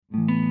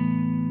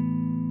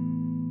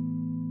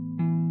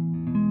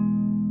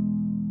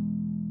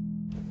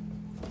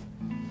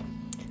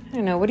I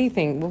don't know. What do you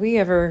think? Will we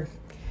ever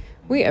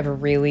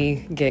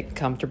really get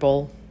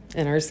comfortable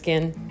in our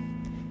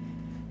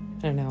skin?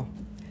 I don't know.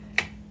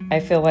 I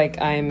feel like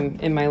I'm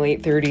in my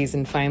late 30s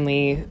and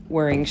finally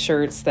wearing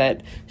shirts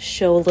that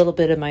show a little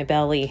bit of my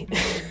belly.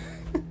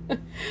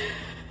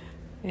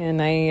 And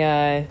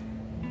I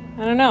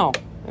don't know.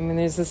 I mean,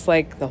 there's this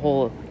like the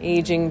whole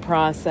aging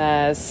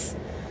process,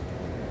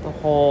 the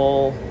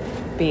whole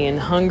being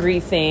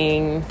hungry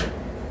thing,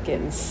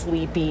 getting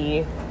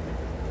sleepy.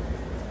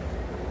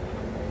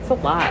 It's a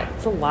lot.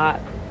 It's a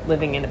lot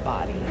living in a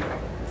body.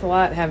 It's a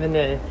lot having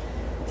to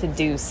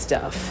do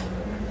stuff.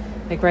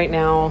 Like right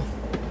now,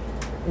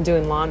 I'm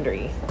doing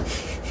laundry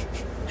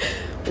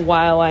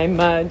while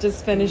I'm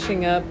just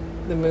finishing up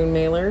the moon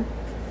mailer.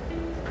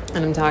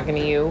 And I'm talking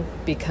to you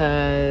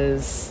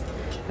because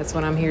that's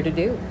what I'm here to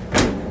do.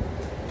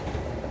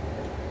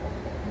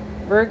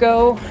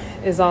 Virgo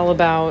is all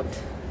about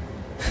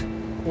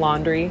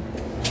laundry,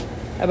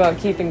 about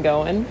keeping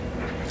going.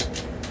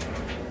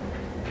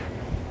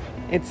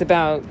 It's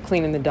about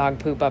cleaning the dog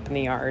poop up in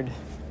the yard.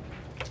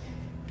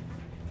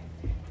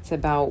 It's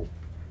about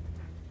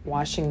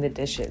washing the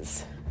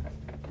dishes.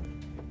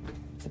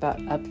 It's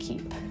about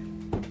upkeep.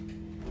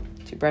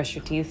 Did you brush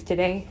your teeth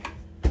today?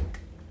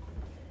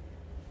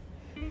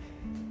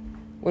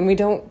 When we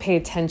don't pay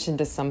attention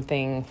to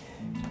something,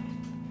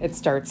 it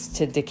starts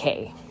to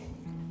decay.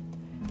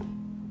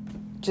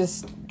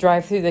 Just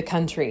drive through the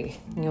country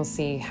and you'll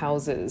see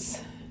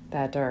houses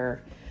that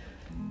are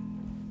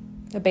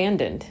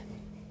abandoned,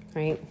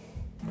 right?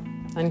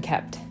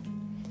 Unkept.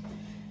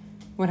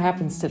 What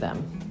happens to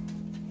them?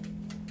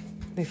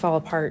 They fall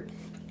apart.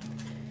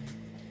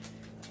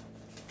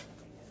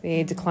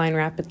 They decline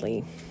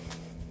rapidly.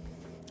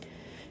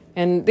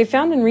 And they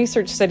found in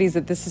research studies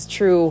that this is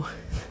true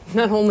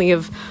not only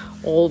of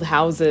old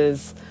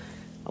houses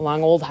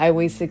along Old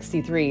Highway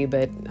 63,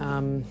 but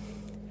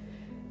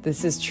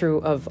this is true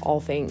of all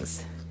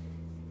things.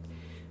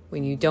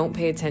 When you don't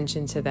pay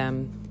attention to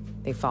them,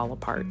 they fall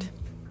apart.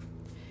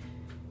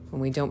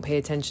 When we don't pay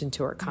attention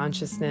to our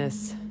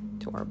consciousness,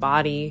 to our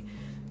body,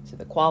 to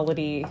the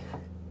quality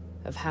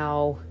of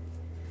how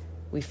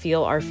we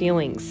feel our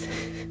feelings,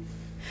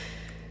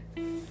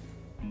 they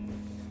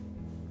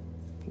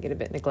get a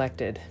bit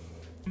neglected,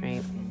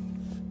 right?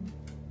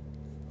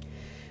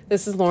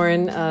 This is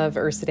Lauren of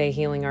Ursa Day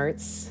Healing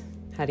Arts.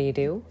 How do you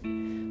do?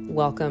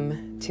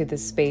 Welcome to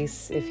this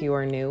space if you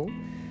are new.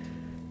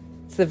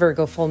 It's the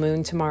Virgo full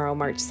moon tomorrow,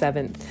 March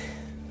 7th,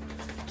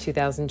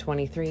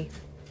 2023.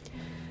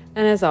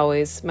 And as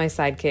always, my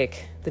sidekick,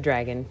 the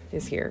dragon,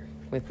 is here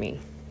with me.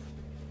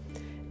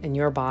 And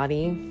your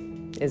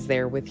body is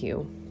there with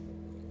you.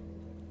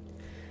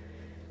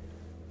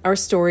 Our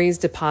stories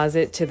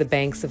deposit to the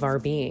banks of our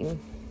being,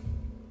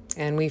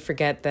 and we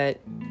forget that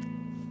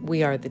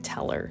we are the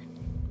teller.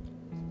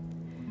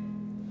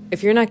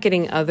 If you're not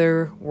getting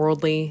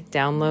otherworldly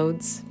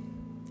downloads,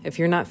 if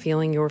you're not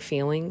feeling your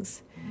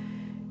feelings,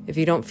 if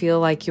you don't feel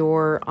like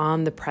you're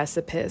on the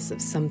precipice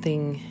of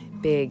something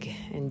big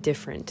and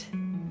different,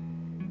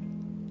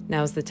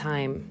 now's the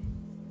time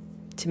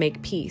to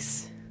make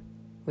peace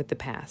with the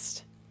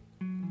past,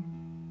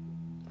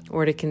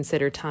 or to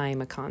consider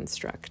time a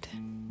construct.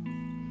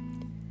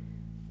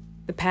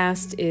 The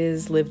past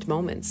is lived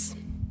moments.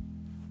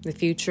 The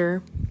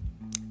future,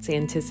 it's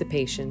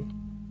anticipation.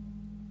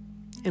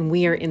 And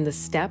we are in the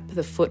step,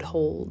 the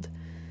foothold,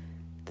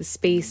 the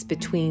space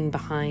between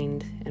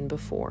behind and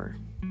before.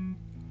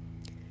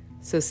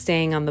 So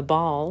staying on the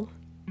ball,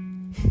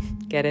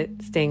 get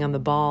it? Staying on the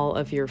ball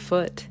of your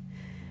foot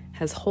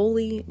has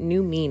wholly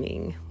new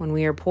meaning when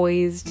we are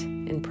poised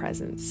in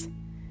presence,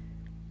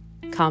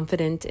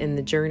 confident in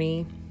the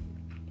journey,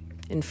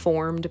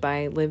 informed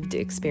by lived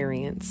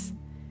experience,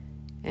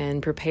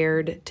 and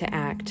prepared to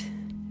act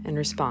and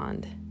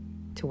respond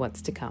to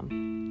what's to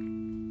come.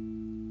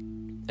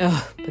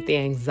 But the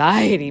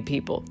anxiety,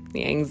 people,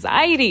 the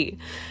anxiety,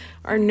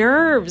 our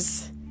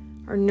nerves,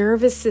 our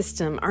nervous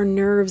system, our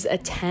nerves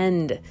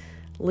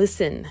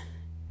listen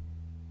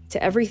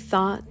to every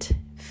thought,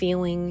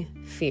 feeling,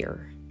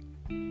 fear.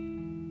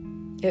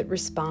 It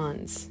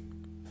responds.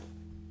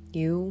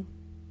 You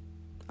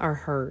are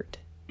heard.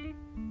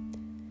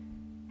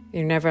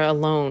 You're never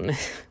alone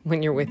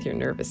when you're with your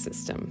nervous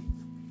system.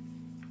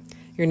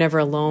 You're never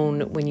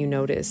alone when you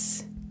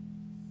notice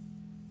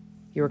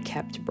your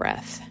kept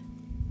breath.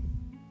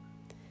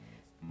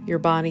 Your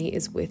body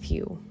is with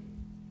you.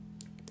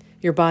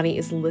 Your body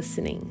is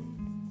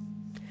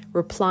listening,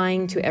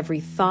 replying to every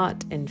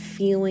thought and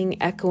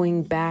feeling,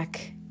 echoing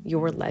back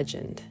your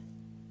legend.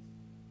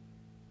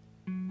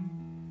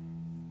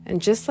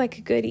 And just like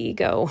a good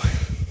ego,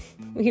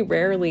 we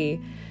rarely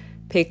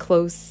pay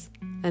close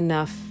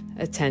enough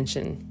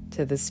attention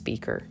to the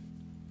speaker.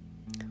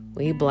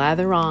 We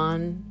blather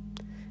on,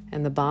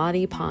 and the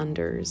body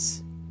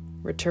ponders,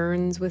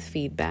 returns with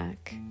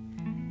feedback.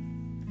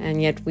 And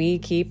yet we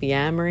keep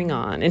yammering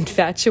on,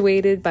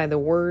 infatuated by the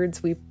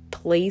words we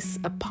place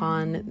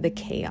upon the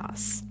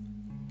chaos.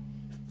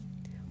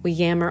 We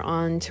yammer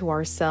on to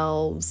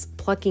ourselves,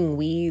 plucking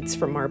weeds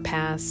from our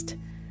past,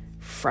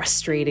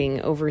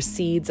 frustrating over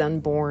seeds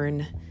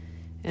unborn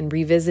and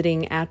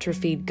revisiting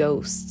atrophied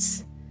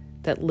ghosts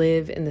that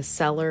live in the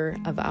cellar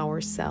of our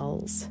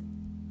cells.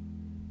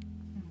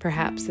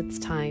 Perhaps it's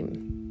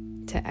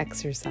time to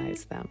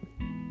exorcise them.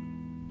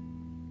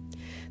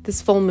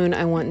 This full moon,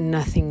 I want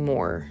nothing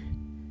more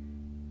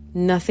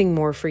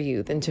for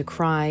you than to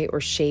cry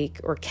or shake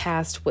or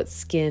cast what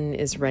skin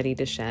is ready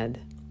to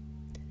shed.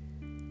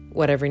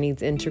 Whatever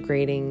needs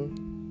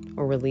integrating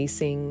or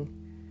releasing,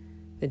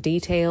 the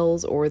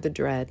details or the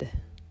dread,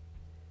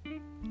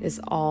 is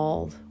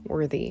all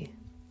worthy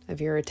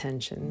of your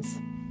attentions.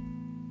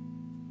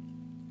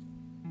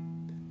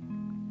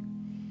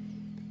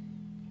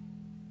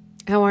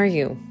 How are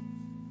you?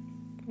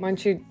 Why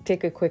don't you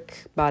take a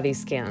quick body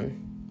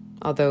scan?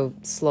 Although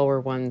slower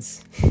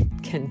ones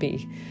can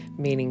be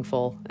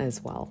meaningful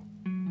as well.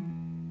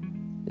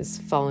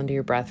 Just fall into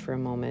your breath for a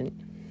moment.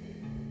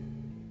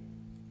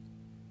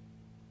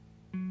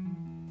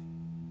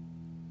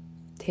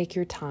 Take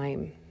your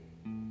time.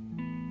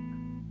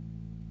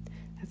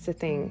 That's the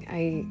thing.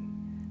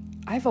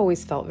 I've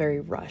always felt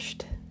very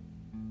rushed,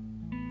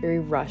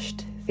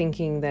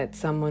 thinking that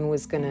someone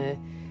was going to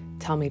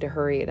tell me to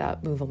hurry it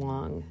up, move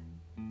along.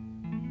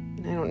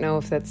 And I don't know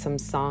if that's some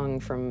song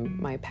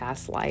from my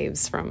past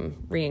lives, from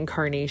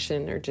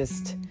reincarnation, or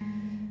just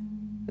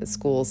the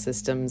school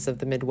systems of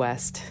the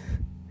Midwest,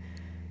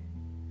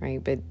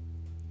 right? But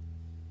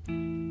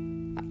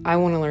I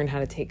want to learn how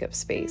to take up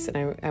space,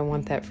 and I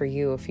want that for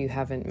you if you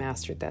haven't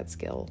mastered that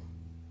skill,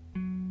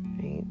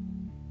 right?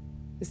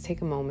 Just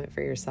take a moment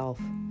for yourself.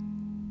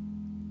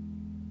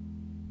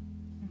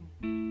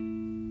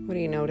 What do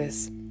you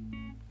notice?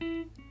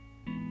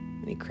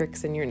 Any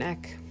cricks in your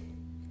neck?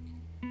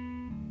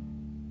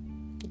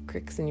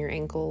 Cricks in your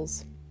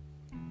ankles?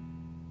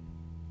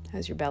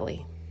 How's your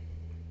belly?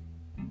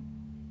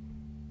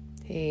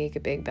 Take a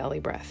big belly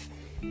breath.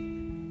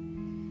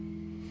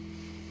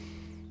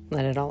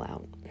 Let it all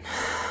out.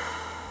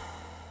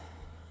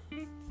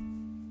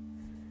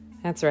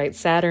 That's right.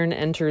 Saturn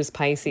enters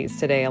Pisces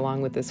today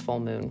along with this full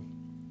moon.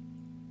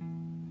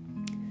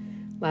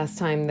 Last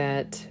time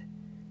that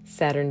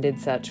Saturn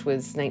did such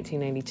was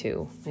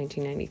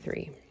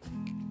 1993.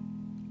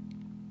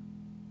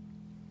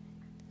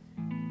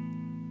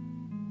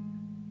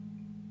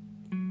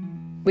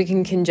 We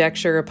can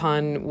conjecture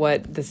upon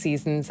what the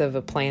seasons of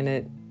a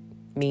planet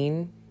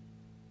mean,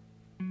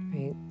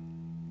 right?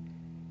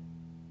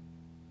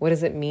 What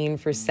does it mean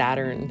for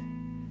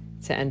Saturn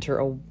to enter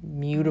a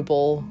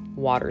mutable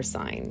water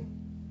sign?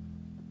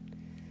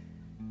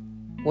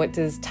 What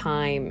does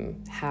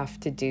time have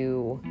to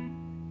do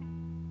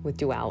with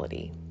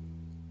duality?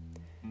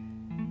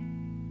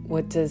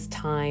 What does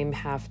time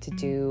have to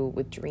do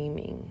with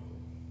dreaming?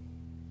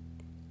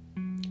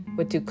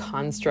 What do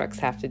constructs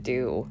have to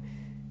do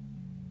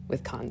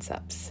with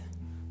concepts?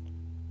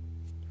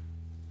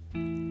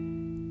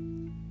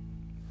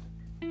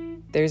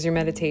 There's your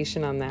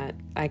meditation on that.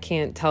 I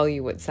can't tell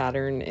you what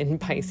Saturn in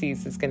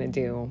Pisces is going to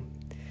do,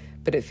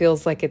 but it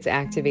feels like it's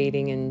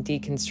activating and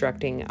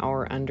deconstructing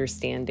our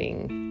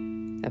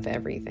understanding of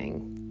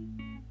everything.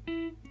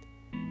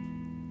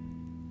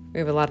 We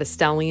have a lot of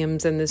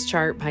stelliums in this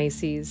chart: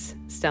 Pisces,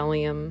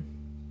 stellium,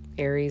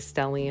 Aries,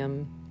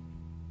 stellium.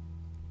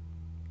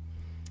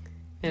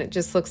 And it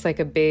just looks like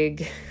a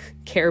big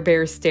Care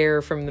Bear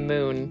stare from the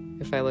moon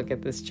if I look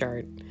at this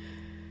chart.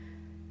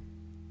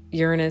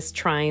 Uranus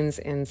trines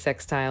and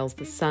sextiles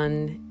the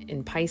sun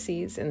in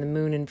Pisces and the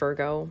moon in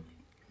Virgo,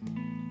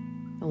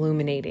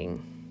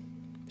 illuminating,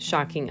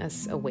 shocking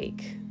us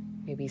awake.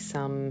 Maybe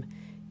some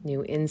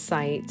new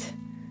insight,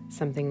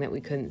 something that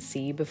we couldn't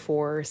see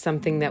before,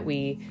 something that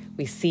we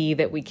see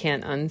that we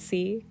can't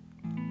unsee.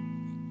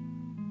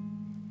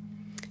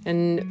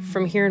 And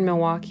from here in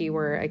Milwaukee,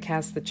 where I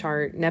cast the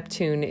chart,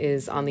 Neptune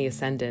is on the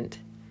ascendant.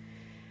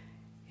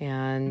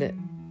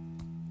 And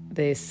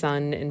the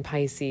sun in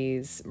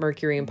Pisces,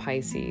 Mercury in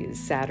Pisces,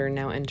 Saturn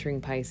now entering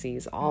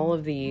Pisces, all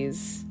of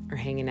these are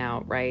hanging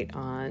out right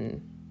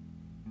on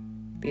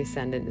the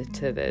ascendant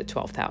to the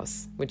 12th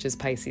house, which is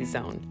Pisces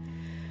zone.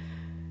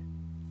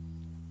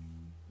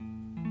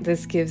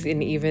 This gives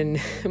an even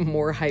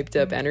more hyped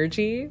up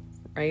energy,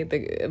 right?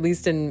 At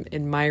least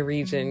in my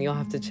region. You'll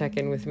have to check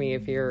in with me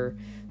if you're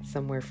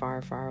somewhere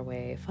far, far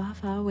away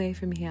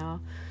from here.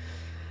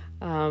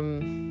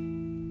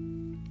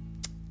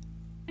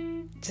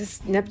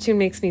 Just Neptune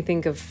makes me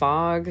think of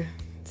fog,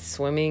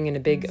 swimming in a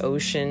big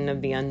ocean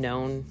of the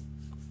unknown,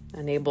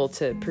 unable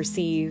to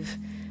perceive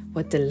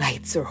what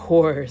delights or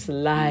horrors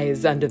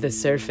lies under the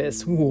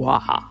surface.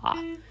 Wah!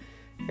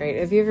 Right?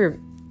 Have you ever,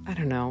 I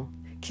don't know,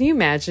 can you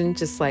imagine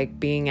just like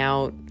being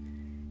out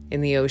in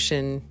the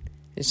ocean?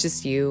 It's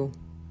just you,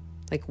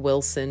 like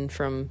Wilson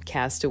from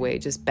Castaway,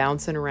 just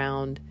bouncing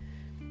around.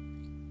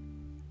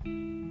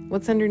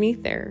 What's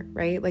underneath there,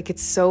 right? Like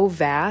it's so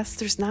vast,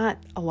 there's not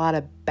a lot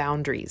of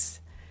boundaries,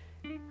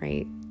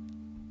 right?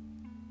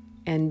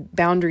 And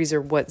boundaries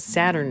are what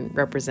Saturn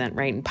represent,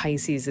 right? And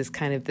Pisces is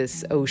kind of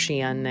this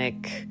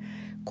oceanic,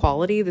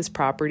 quality, this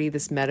property,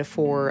 this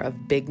metaphor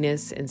of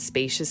bigness and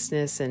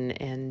spaciousness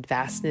and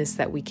vastness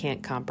that we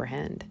can't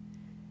comprehend.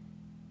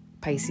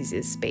 Pisces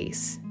is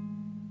space.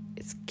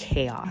 It's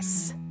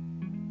chaos.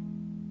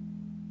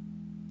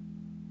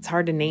 It's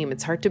hard to name.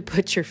 It's hard to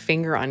put your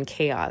finger on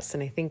chaos.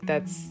 And I think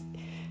that's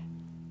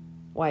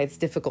why it's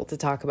difficult to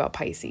talk about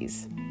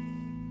Pisces.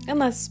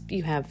 Unless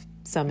you have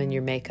some in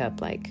your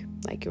makeup like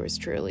yours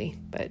truly.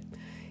 But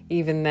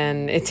even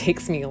then, it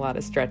takes me a lot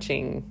of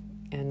stretching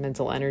and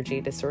mental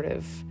energy to sort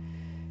of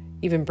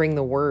even bring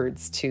the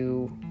words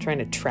to trying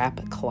to trap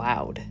a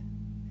cloud.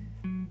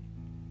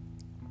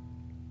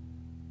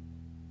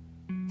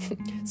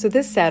 So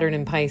this Saturn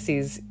in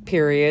Pisces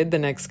period, the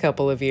next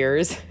couple of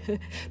years,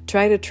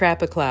 try to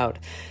trap a cloud.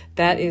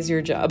 That is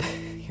your job.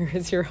 Here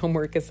is your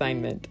homework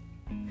assignment.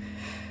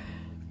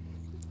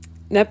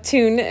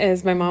 Neptune,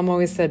 as my mom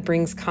always said,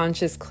 brings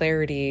conscious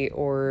clarity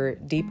or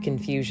deep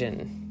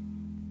confusion.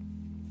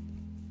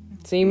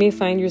 So you may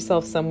find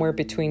yourself somewhere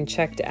between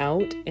checked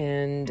out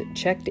and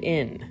checked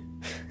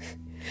in.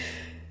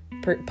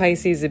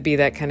 Pisces would be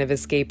that kind of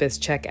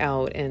escapist check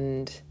out,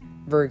 and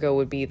Virgo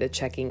would be the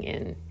checking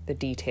in, the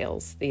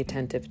details, the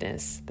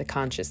attentiveness, the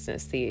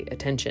consciousness, the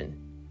attention,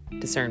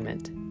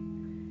 discernment.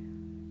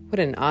 What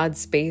an odd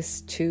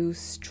space to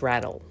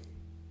straddle,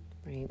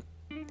 right?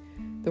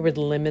 The word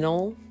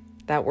liminal,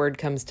 that word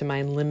comes to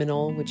mind,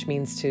 liminal, which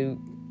means to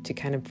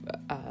kind of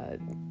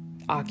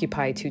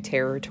occupy two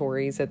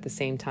territories at the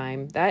same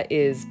time. That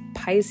is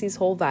Pisces'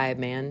 whole vibe,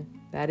 man.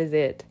 That is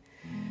it.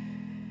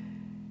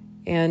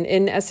 And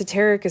in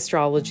esoteric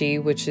astrology,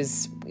 which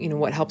is,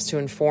 what helps to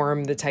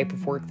inform the type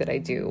of work that I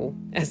do,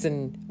 as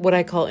in what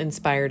I call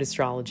inspired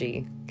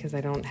astrology, because I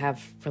don't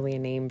have really a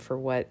name for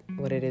what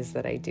it is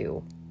that I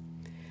do.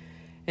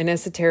 In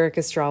esoteric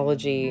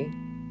astrology,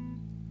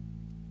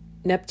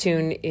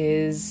 Neptune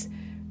is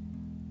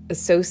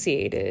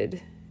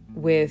associated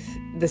with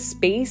the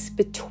space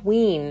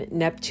between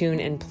Neptune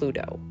and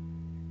Pluto.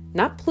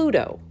 Not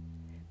Pluto.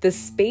 The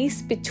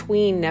space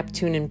between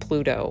Neptune and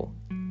Pluto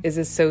is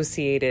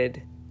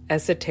associated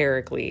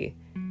esoterically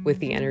with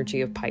the energy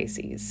of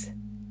Pisces.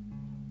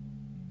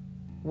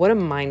 What a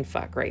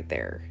mindfuck right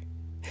there.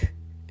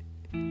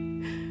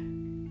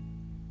 When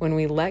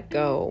we let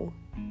go,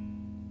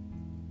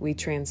 we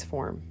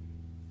transform.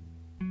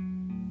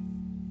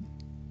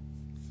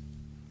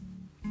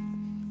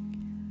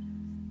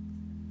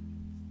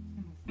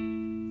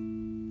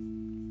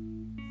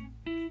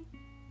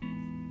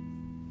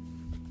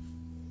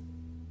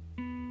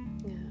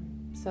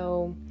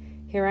 So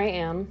here I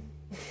am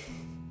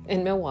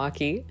in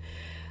Milwaukee,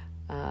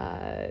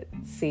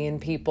 seeing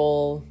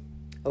people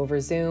over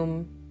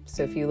Zoom.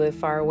 So if you live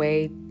far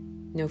away,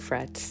 no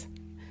frets,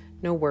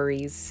 no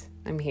worries.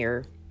 I'm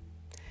here.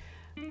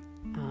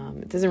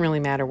 It doesn't really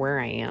matter where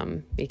I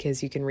am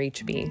because you can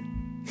reach me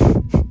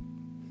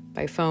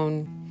by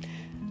phone,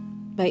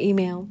 by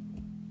email,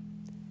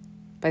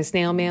 by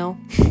snail mail.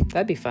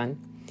 That'd be fun.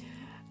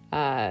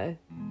 I'm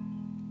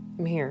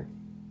here.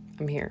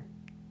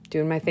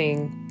 Doing my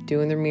thing,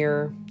 doing the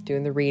mirror,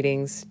 doing the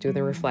readings, doing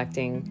the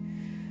reflecting.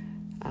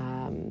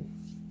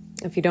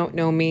 If you don't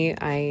know me,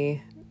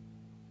 I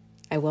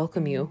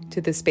welcome you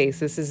to this space.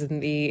 This is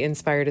the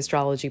Inspired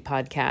Astrology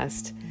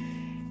Podcast.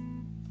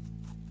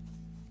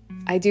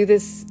 I do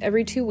this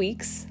every 2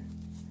 weeks,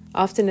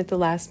 often at the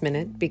last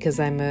minute because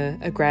I'm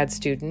a grad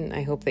student.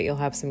 I hope that you'll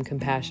have some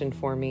compassion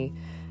for me.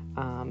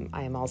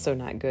 I am also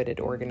not good at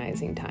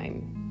organizing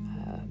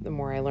time. The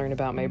more I learn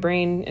about my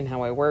brain and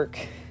how I work,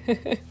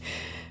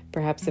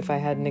 perhaps if I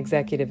had an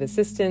executive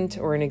assistant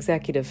or an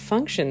executive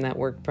function that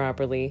worked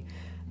properly,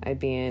 I'd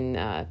be in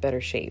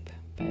better shape.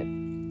 But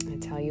I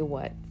tell you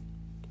what,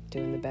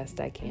 doing the best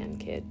I can,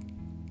 kid.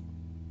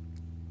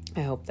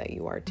 I hope that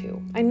you are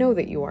too. I know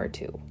that you are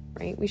too,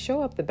 right? We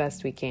show up the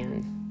best we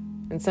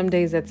can. And some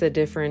days that's a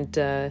different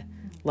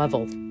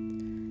level.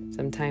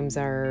 Sometimes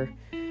our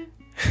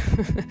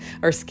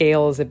our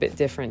scale is a bit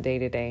different day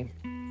to day.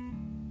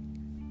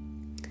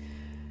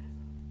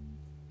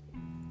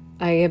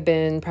 I have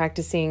been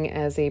practicing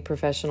as a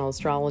professional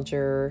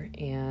astrologer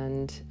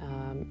and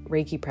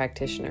Reiki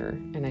practitioner,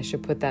 and I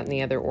should put that in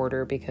the other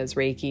order because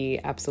Reiki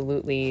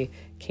absolutely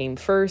came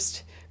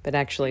first, but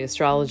actually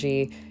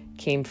astrology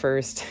came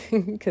first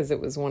because it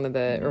was one of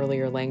the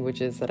earlier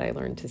languages that I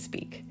learned to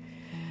speak.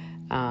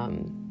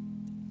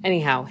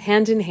 Anyhow,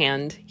 hand in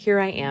hand, here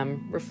I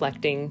am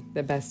reflecting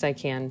the best I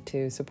can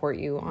to support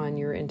you on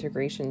your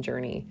integration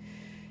journey.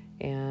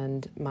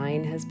 And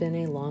mine has been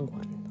a long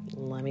one,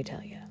 let me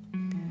tell you.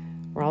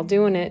 We're all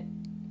doing it.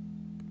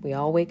 We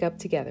all wake up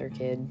together,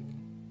 kid.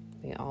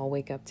 We all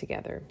wake up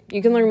together.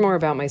 You can learn more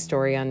about my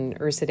story on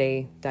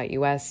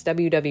ursidae.us,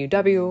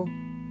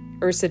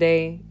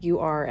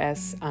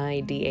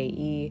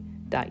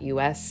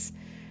 www.ursidae.us.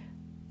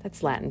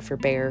 That's Latin for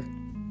bear.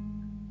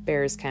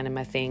 Bear is kind of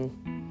my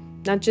thing.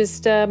 Not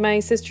just my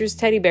sister's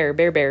teddy bear,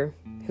 Bear,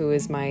 who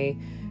is my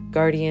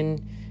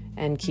guardian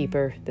and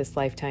keeper this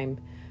lifetime,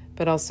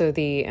 but also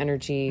the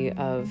energy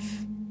of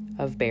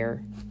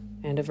Bear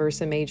and of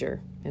Ursa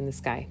Major in the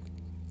sky.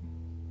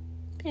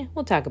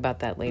 we'll talk about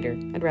that later.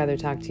 I'd rather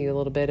talk to you a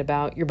little bit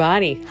about your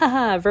body.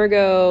 Haha,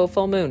 Virgo,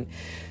 full moon.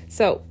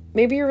 So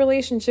maybe your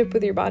relationship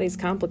with your body's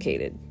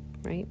complicated,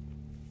 right?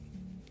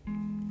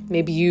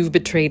 Maybe you've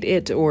betrayed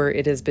it or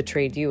it has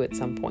betrayed you at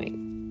some point.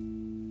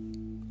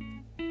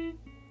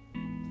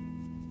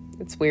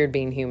 It's weird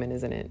being human,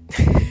 isn't it?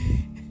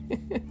 We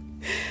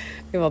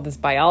have all this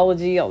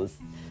biology, all this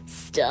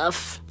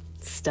stuff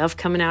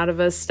coming out of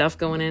us, stuff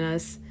going in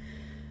us.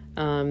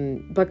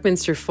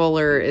 Buckminster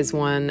Fuller is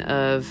one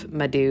of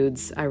my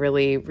dudes. I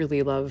really,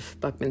 really love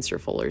Buckminster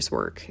Fuller's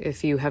work.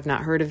 If you have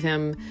not heard of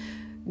him,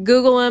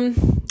 Google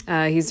him.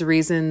 He's the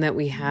reason that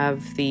we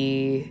have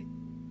the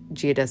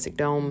geodesic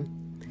dome.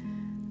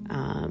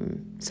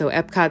 So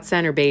Epcot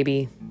Center,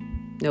 baby.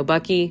 No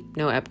Bucky,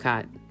 no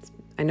Epcot.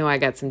 I know I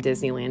got some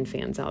Disneyland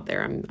fans out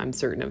there. I'm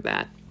certain of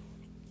that.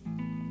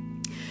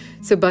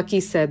 So Bucky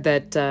said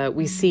that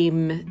we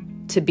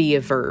seem to be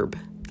a verb.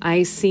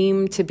 I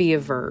seem to be a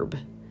verb.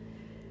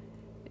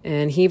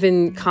 And he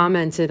even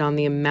commented on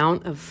the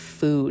amount of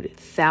food,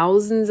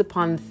 thousands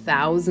upon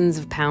thousands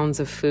of pounds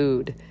of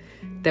food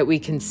that we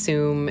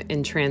consume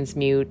and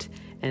transmute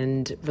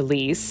and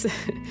release,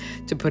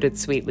 to put it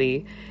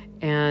sweetly.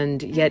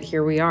 And yet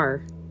here we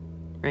are,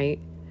 right?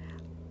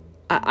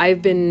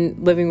 I've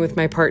been living with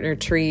my partner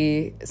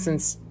Tree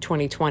since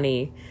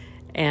 2020,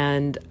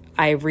 and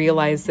I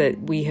realized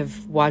that we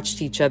have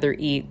watched each other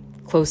eat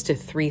close to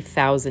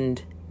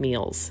 3,000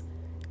 meals.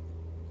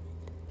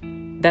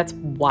 That's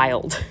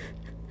wild.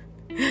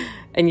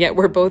 And yet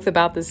we're both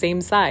about the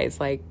same size,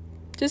 like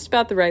just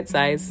about the right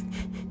size.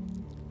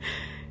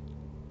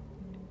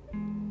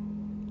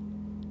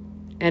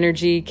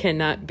 Energy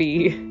cannot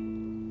be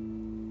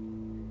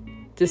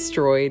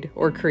destroyed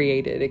or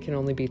created. It can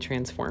only be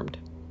transformed.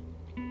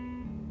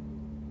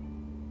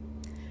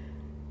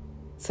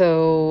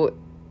 So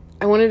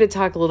I wanted to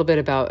talk a little bit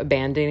about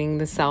abandoning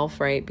the self,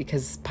 right?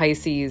 Because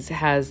Pisces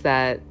has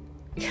that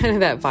kind of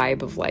that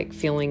vibe of like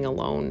feeling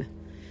alone,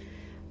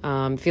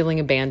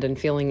 feeling abandoned,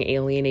 feeling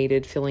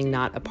alienated, feeling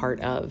not a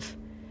part of.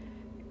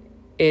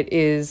 It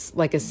is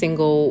like a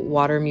single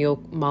water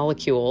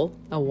molecule,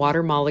 a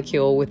water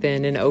molecule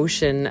within an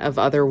ocean of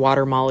other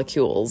water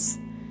molecules,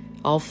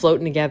 all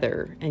floating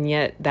together. And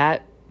yet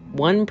that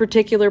one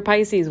particular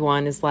Pisces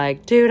one is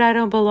like, dude, I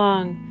don't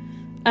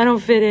belong. I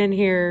don't fit in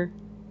here.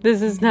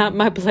 This is not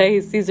my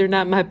place. These are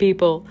not my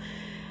people.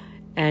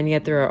 And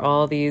yet there are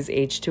all these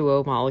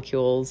H2O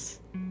molecules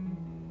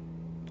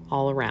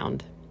all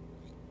around.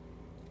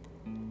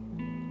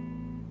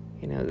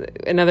 You know,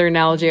 another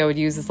analogy I would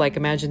use is like,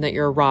 imagine that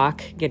you're a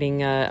rock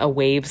getting a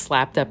wave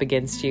slapped up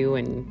against you,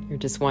 and you're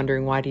just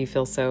wondering, why do you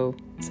feel so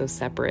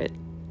separate?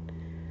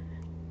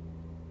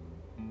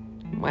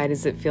 Why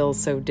does it feel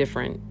so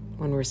different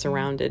when we're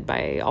surrounded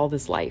by all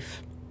this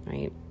life,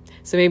 right?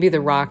 So maybe the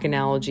rock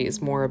analogy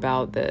is more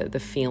about the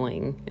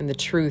feeling, and the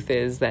truth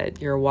is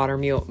that you're a water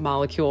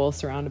molecule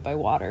surrounded by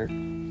water.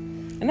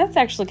 And that's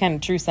actually kind of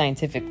true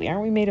scientifically.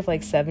 Aren't we made of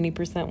like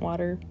 70%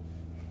 water?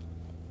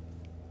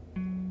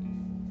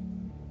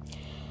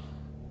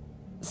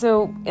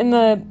 So in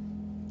the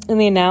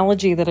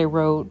analogy that I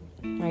wrote,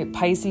 right,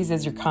 Pisces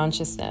is your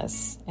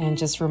consciousness, and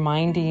just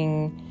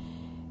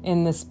reminding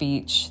in the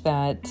speech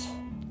that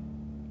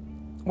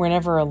we're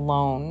never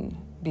alone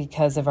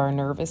because of our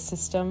nervous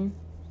system.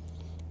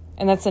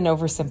 And that's an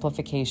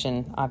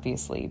oversimplification,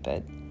 obviously,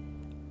 but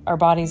our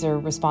bodies are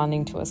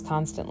responding to us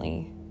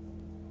constantly,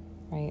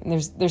 right? And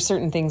there's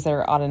certain things that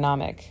are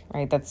autonomic,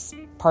 right? That's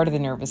part of the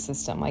nervous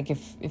system. Like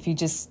if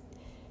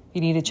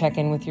you need to check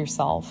in with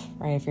yourself,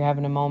 right? If you're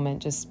having a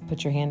moment, just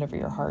put your hand over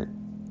your heart.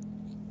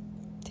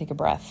 Take a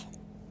breath,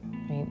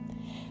 right?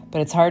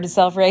 But it's hard to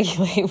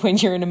self-regulate when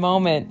you're in a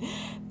moment.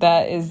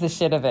 That is the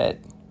shit of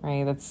it,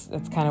 right? That's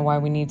kind of why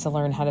we need to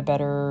learn how to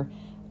better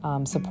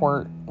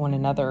support one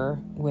another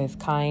with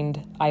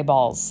kind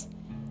eyeballs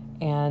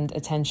and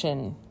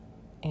attention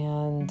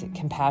and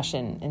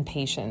compassion and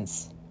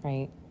patience,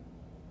 right?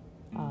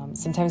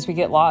 Sometimes we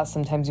get lost.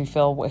 Sometimes we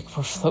feel like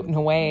we're floating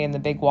away in the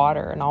big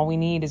water, and all we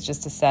need is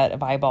just a set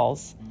of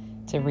eyeballs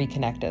to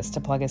reconnect us,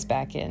 to plug us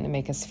back in, and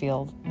make us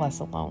feel less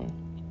alone.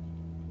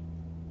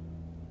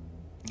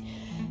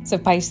 So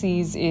if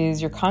Pisces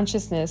is your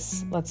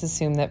consciousness, let's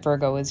assume that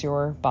Virgo is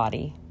your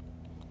body.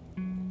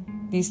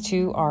 These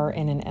two are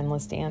in an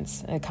endless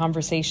dance, a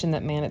conversation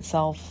that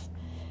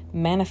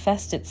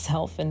manifests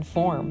itself in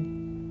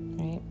form,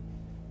 right?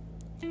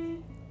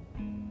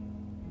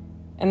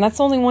 And that's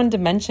only one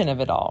dimension of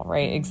it all,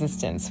 right?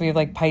 Existence. We have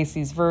like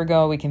Pisces,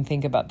 Virgo. We can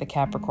think about the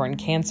Capricorn,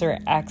 Cancer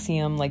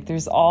axiom. Like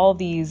there's all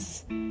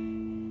this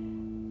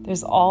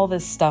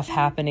stuff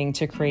happening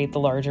to create the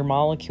larger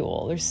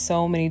molecule. There's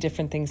so many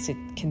different things to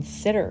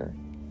consider.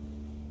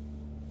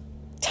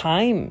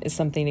 Time is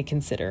something to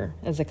consider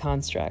as a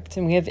construct.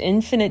 And we have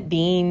infinite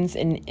beings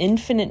and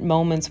infinite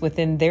moments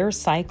within their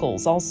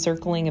cycles, all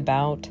circling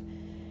about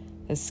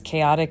this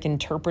chaotic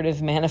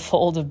interpretive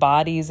manifold of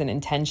bodies and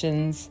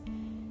intentions,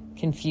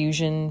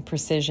 confusion,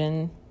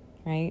 precision,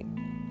 right?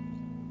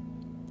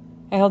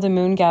 I held a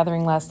moon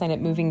gathering last night at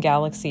Moving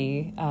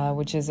Galaxy,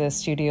 which is a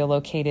studio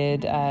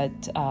located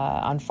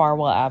on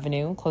Farwell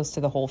Avenue, close to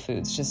the Whole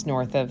Foods, just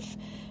north of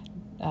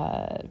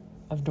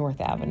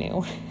North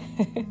Avenue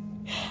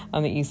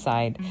on the east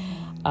side.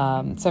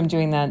 So I'm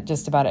doing that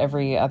just about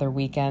every other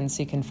weekend.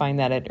 So you can find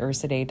that at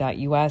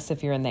ursidae.us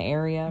if you're in the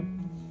area.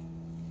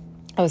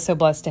 I was so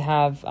blessed to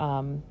have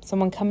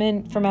someone come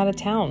in from out of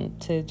town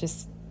to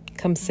just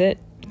come sit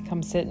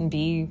and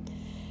be,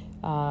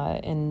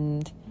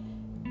 and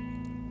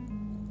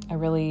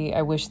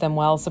I wish them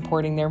well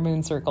supporting their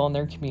moon circle and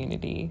their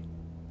community.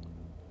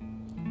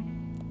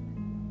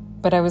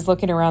 But I was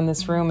looking around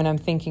this room and I'm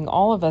thinking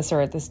all of us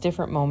are at this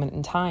different moment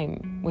in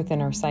time within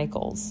our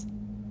cycles.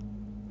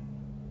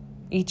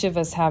 Each of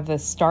us have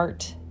this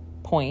start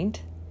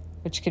point,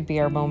 which could be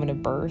our moment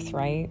of birth,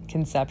 right?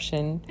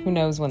 Conception. Who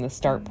knows when the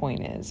start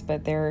point is,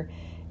 but there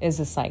is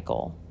a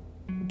cycle.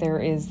 There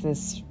is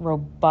this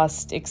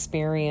robust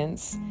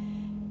experience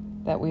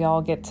that we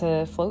all get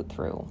to float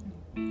through.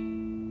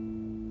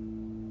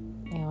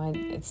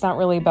 It's not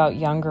really about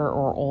younger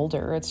or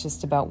older. It's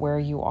just about where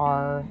you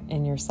are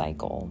in your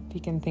cycle. If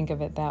you can think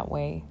of it that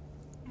way.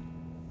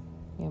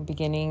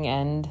 Beginning,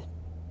 end,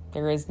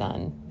 there is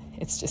none.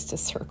 It's just a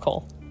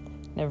circle,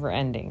 never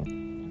ending.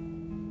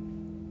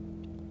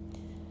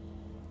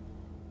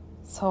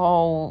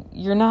 So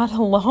you're not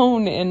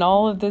alone in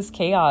all of this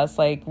chaos.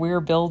 Like,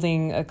 we're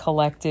building a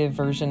collective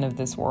version of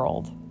this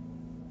world,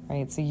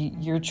 right? So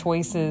your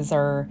choices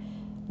are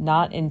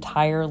not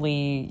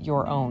entirely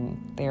your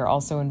own. They are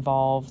also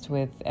involved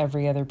with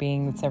every other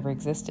being that's ever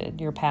existed.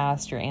 Your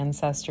past, your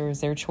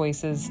ancestors, their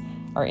choices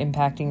are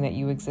impacting that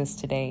you exist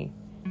today.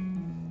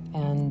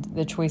 And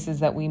the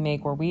choices that we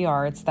make where we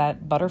are, it's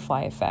that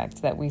butterfly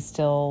effect that we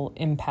still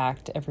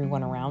impact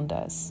everyone around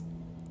us.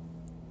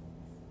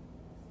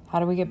 How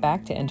do we get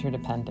back to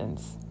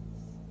interdependence?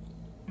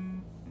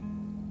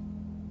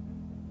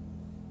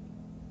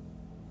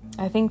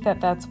 I think that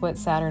that's what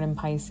Saturn and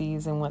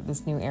Pisces and what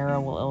this new era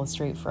will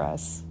illustrate for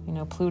us.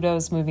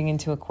 Pluto's moving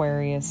into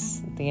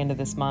Aquarius at the end of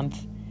this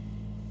month.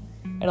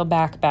 It'll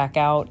back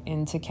out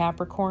into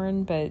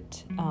Capricorn,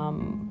 but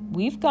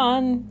we've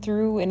gone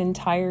through an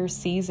entire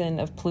season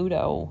of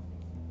Pluto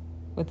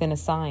within a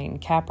sign,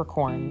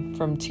 Capricorn,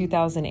 from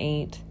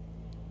 2008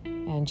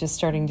 and just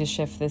starting to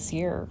shift this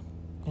year.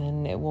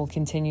 And it will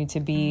continue to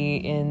be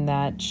in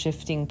that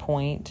shifting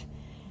point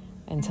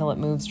until it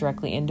moves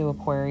directly into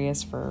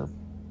Aquarius for,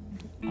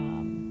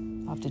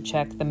 I'll have to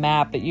check the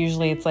map, but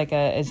usually it's like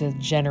it's a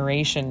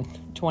generation,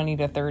 20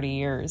 to 30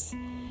 years.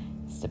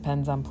 This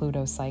depends on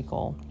Pluto's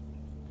cycle.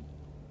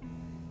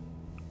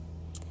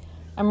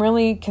 I'm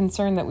really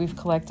concerned that we've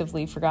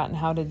collectively forgotten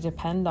how to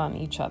depend on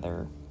each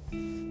other.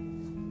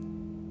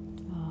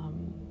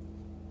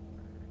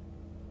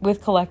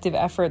 With collective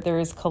effort, there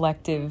is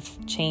collective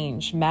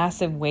change,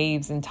 massive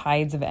waves and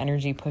tides of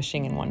energy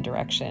pushing in one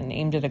direction,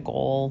 aimed at a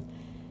goal,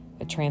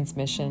 a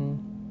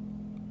transmission.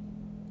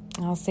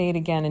 I'll say it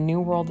again, a new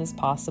world is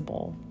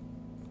possible.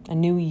 A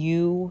new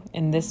you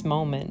in this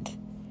moment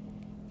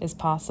is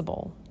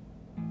possible.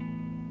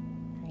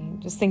 Right?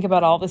 Just think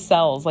about all the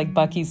cells, like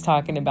Bucky's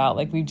talking about,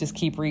 like we just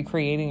keep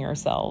recreating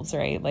ourselves,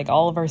 right? Like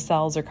all of our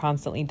cells are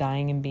constantly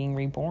dying and being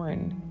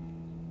reborn.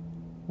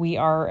 We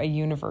are a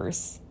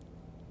universe.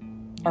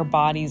 Our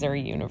bodies are a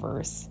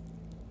universe.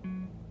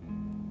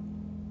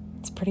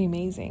 It's pretty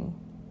amazing.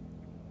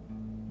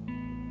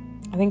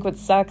 I think what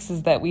sucks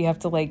is that we have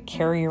to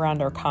carry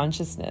around our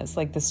consciousness,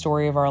 like the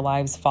story of our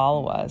lives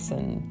follow us.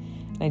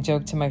 And I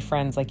joke to my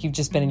friends, you've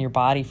just been in your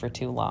body for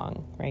too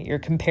long, right? You're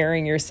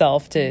comparing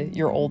yourself to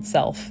your old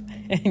self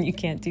and you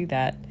can't do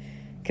that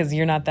because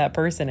you're not that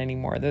person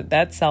anymore.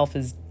 That self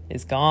is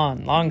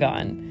gone, long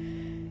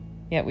gone.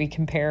 Yet we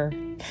compare.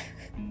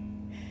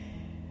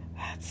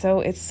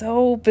 So it's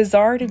so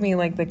bizarre to me,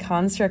 the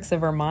constructs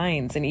of our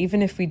minds. And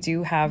even if we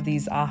do have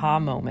these aha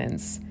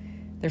moments,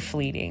 they're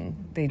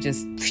fleeting.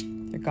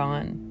 They're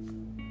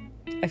gone.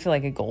 I feel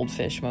like a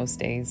goldfish most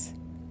days.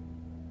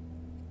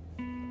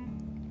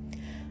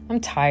 I'm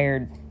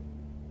tired,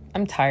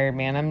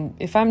 man.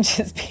 If I'm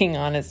just being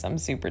honest, I'm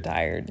super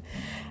tired.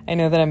 I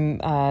know that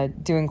I'm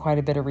doing quite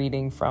a bit of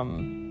reading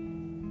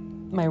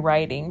from my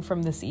writing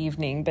from this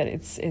evening, but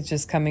it's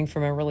just coming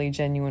from a really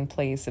genuine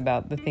place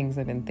about the things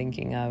I've been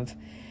thinking of.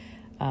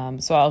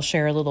 So I'll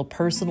share a little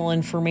personal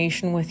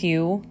information with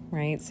you,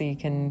 right? So you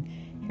can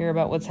hear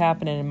about what's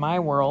happening in my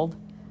world.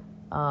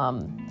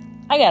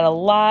 I got a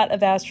lot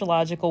of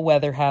astrological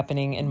weather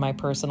happening in my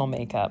personal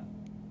makeup.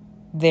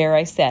 There,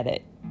 I said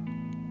it.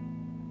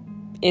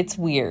 It's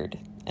weird,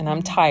 and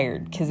I'm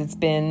tired because it's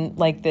been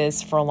like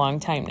this for a long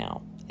time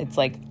now. It's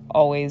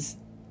always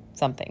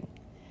something.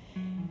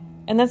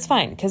 And that's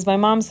fine, because my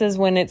mom says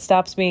when it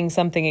stops being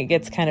something, it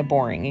gets kind of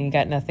boring, and you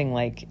got nothing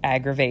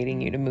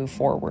aggravating you to move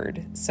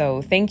forward.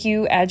 So thank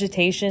you,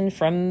 agitation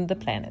from the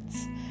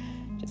planets.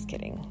 Just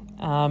kidding.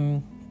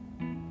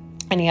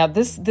 Anyhow,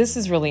 this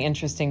is really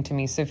interesting to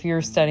me. So if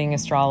you're studying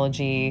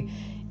astrology,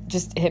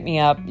 just hit me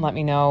up. Let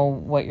me know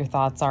what your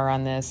thoughts are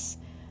on this.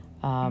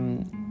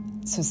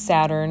 So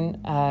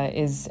Saturn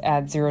is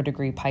at 0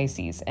 degree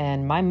Pisces,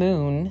 and my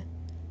moon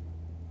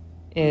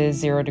is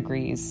 0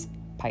 degrees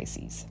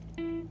Pisces.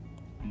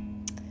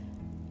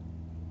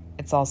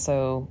 It's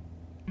also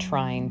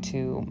trine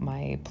to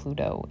my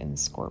Pluto in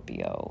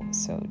Scorpio.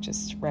 So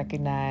just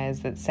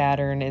recognize that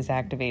Saturn is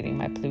activating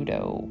my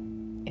Pluto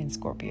in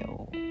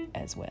Scorpio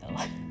as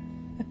well.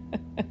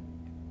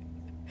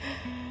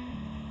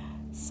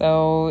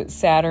 So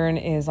Saturn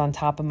is on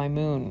top of my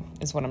moon,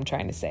 is what I'm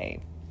trying to say.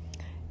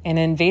 And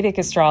in Vedic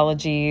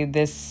astrology,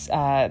 this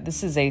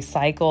is a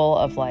cycle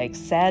of like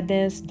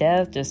sadness,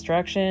 death,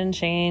 destruction,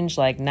 change,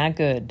 like not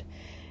good.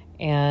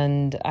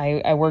 And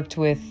I worked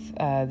with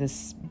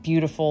this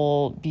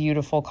beautiful,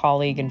 beautiful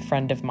colleague and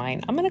friend of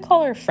mine. I'm going to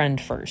call her friend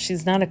first.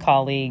 She's not a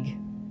colleague.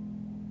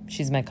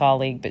 She's my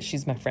colleague, but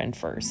she's my friend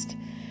first.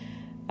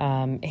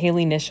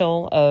 Haley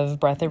Nischel of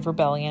Breath of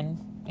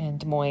Rebellion in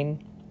Des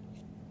Moines.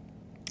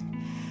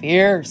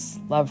 Fierce.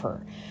 Love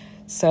her.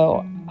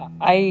 So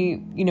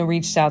I,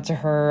 reached out to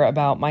her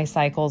about my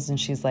cycles, and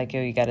she's like,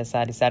 yo, you got a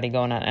sadi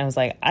going on. And I was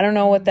like, I don't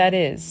know what that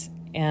is.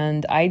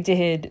 And I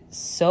did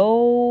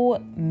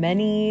so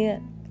many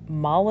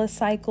mala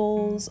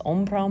cycles,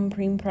 Om Pram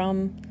Prim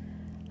Pram,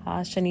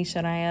 Ha Shani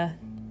Sharaya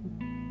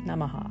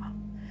Namaha.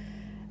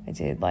 I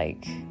did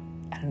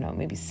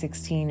maybe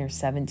 16 or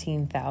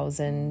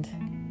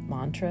 17,000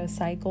 mantra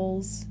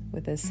cycles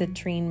with a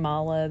citrine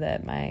mala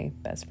that my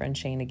best friend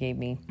Shayna gave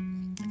me.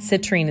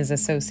 Citrine is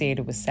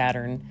associated with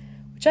Saturn,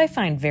 which I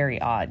find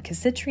very odd because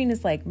citrine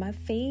is like my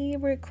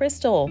favorite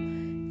crystal.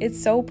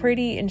 It's so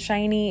pretty and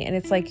shiny, and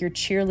it's like your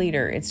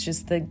cheerleader. It's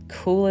just the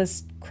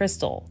coolest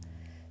crystal.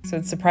 So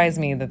it surprised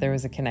me that there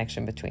was a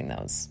connection between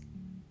those.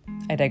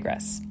 I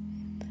digress.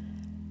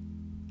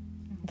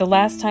 The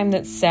last time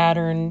that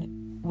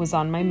Saturn was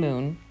on my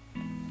moon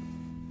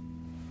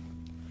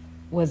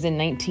was in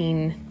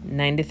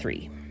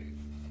 1993.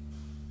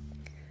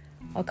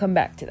 I'll come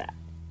back to that.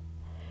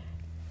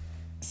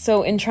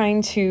 So in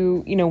trying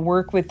to,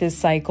 work with this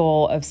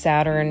cycle of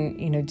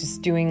Saturn,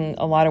 just doing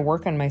a lot of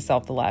work on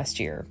myself the last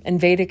year. In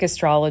Vedic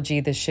astrology,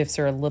 the shifts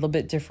are a little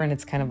bit different.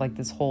 It's kind of like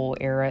this whole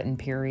era and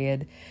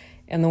period.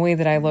 And the way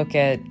that I look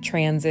at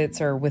transits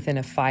are within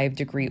a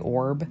 5-degree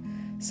orb.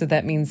 So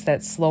that means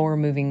that slower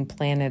moving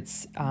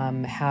planets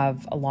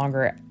have a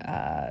longer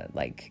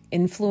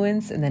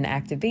influence, and then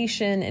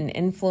activation and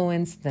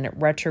influence, then it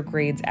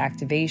retrogrades,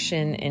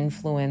 activation,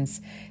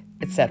 influence,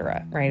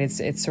 etc. Right?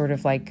 It's sort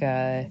of like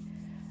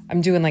I'm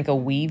doing like a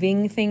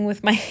weaving thing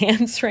with my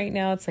hands right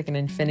now. It's like an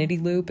infinity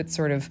loop. It's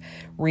sort of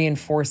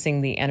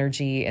reinforcing the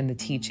energy and the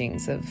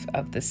teachings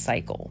of this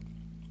cycle.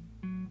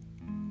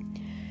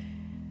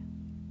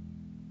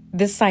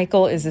 This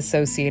cycle is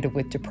associated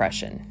with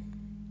depression,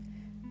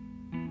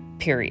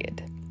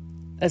 period.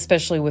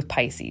 Especially with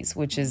Pisces,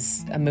 which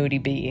is a moody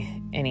bee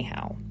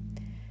anyhow.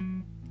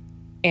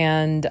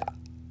 And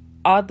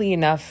oddly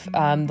enough,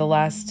 the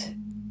last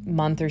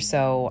month or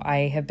so,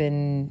 I have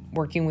been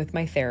working with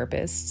my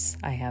therapists.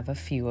 I have a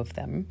few of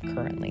them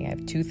currently. I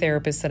have 2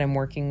 therapists that I'm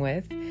working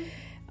with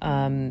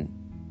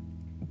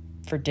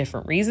for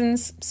different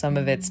reasons. Some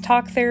of it's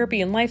talk therapy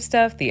and life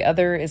stuff. The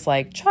other is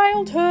like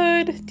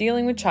childhood,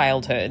 dealing with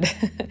childhood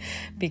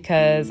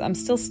because I'm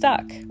still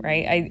stuck,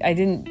 right? I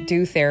didn't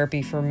do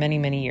therapy for many,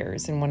 many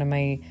years. And one of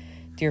my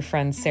dear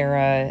friends,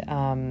 Sarah,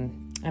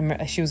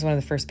 she was one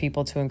of the first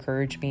people to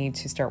encourage me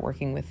to start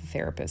working with a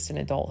therapist in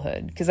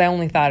adulthood because I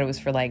only thought it was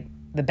for like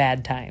the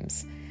bad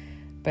times,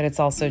 but it's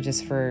also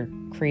just for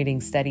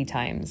creating steady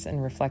times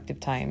and reflective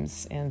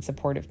times and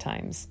supportive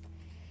times.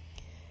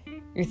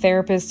 Your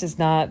therapist is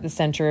not the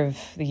center of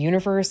the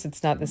universe.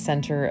 It's not the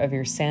center of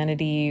your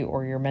sanity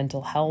or your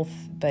mental health,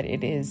 but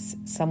it is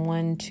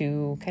someone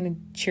to kind of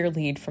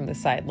cheerlead from the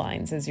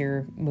sidelines as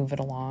you're moving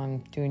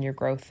along, doing your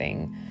growth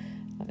thing,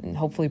 and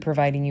hopefully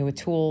providing you with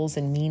tools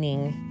and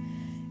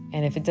meaning.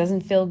 And if it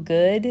doesn't feel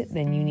good,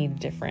 then you need a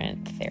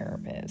different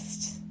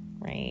therapist,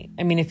 right?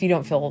 I mean, if you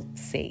don't feel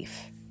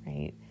safe,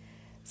 right?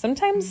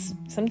 Sometimes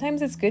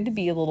it's good to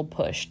be a little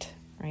pushed,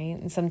 right?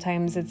 And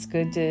sometimes it's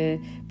good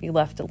to be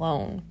left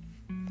alone.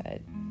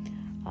 But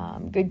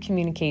good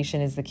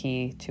communication is the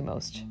key to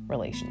most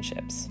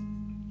relationships.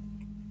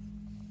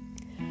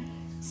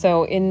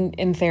 So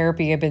in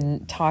therapy, I've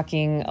been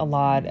talking a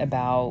lot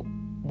about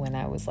when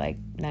I was like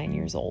 9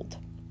 years old.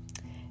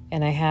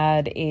 And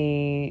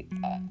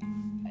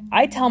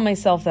I tell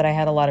myself that I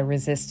had a lot of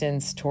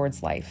resistance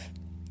towards life,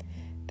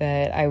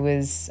 that I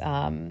was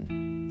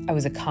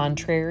a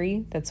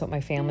contrary. That's what my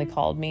family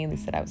called me. They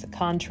said I was a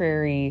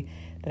contrary,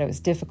 that I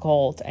was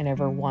difficult. I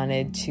never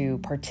wanted to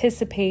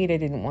participate. I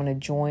didn't want to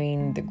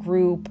join the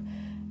group.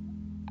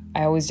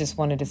 I always just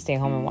wanted to stay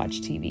home and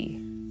watch TV.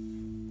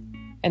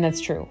 And that's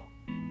true.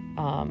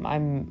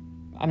 I'm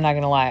not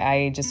going to lie.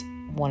 I just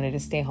wanted to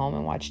stay home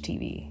and watch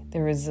TV.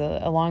 There was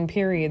a long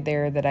period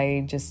there that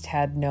I just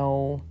had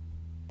no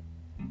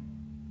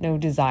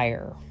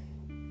desire.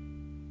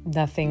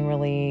 Nothing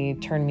really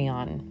turned me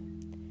on.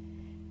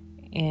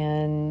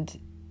 And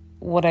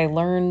what I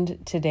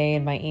learned today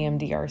in my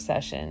EMDR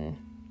session,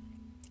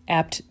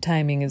 apt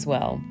timing as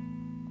well,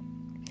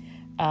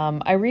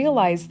 I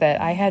realized that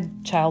I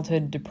had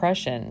childhood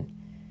depression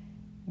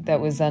that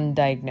was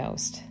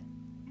undiagnosed.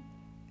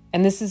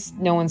 And this is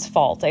no one's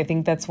fault. I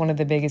think that's one of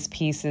the biggest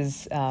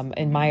pieces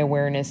in my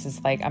awareness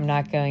is like, I'm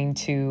not going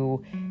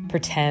to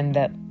pretend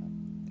that,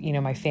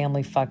 my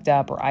family fucked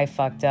up or I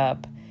fucked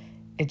up.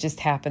 It just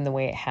happened the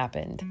way it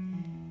happened.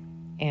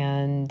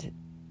 And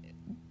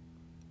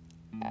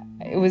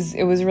it was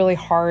really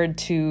hard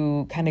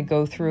to kind of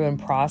go through and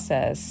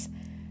process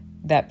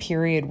that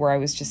period where I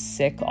was just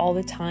sick all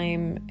the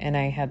time and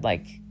I had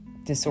like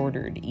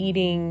disordered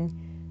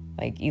eating,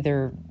 like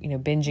either,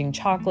 binging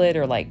chocolate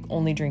or like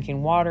only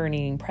drinking water and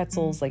eating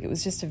pretzels. Like it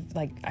was just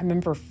I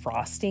remember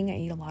frosting. I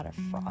ate a lot of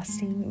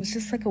frosting. It was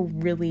just like a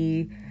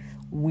really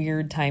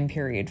weird time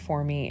period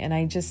for me. And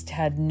I just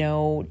had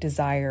no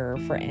desire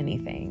for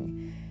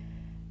anything.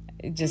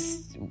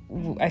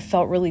 I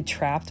felt really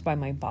trapped by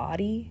my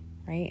body,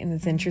 right? And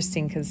it's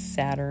interesting because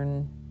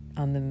Saturn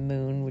on the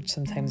moon, which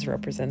sometimes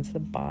represents the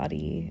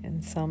body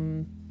in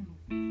some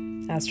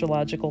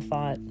astrological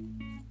thought.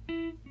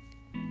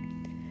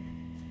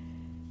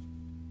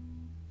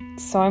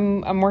 So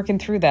I'm working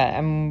through that.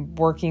 I'm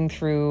working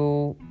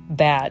through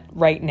that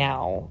right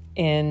now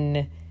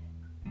in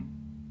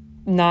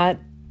not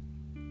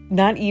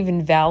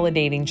even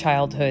validating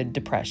childhood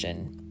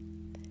depression.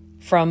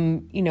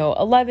 From,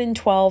 11,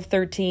 12,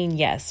 13,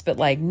 yes, but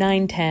like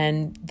 9,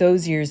 10,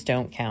 those years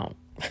don't count.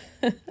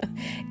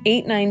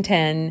 8, 9,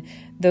 10,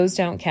 those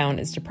don't count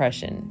as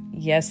depression.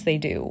 Yes, they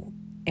do.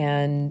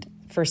 And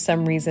for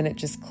some reason, it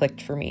just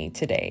clicked for me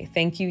today.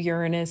 Thank you,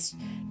 Uranus,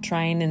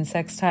 trine and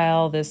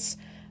sextile, this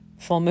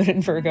full moon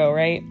in Virgo,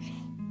 right?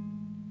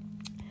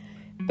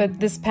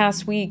 But this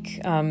past week,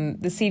 the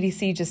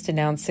CDC just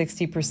announced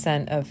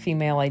 60% of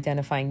female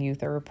identifying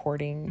youth are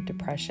reporting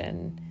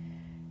depression.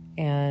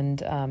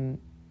 And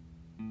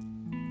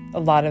a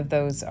lot of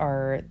those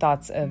are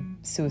thoughts of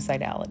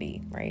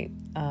suicidality, right?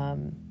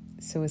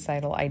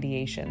 Suicidal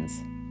ideations.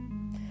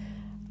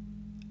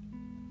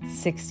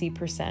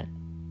 60%.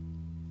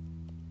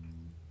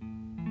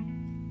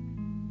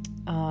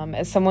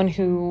 As someone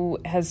who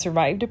has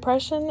survived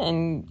depression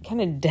and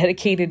kind of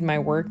dedicated my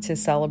work to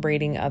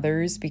celebrating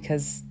others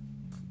because,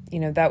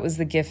 that was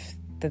the gift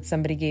that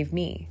somebody gave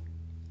me,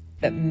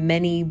 that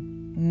many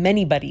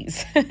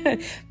buddies,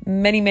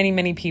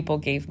 many people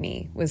gave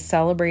me, was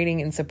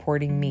celebrating and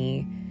supporting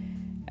me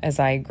as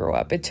I grew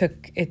up. It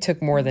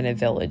took more than a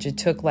village. It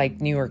took like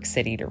New York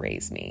City to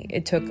raise me.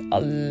 It took a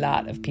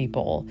lot of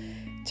people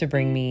to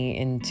bring me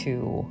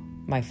into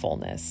my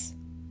fullness.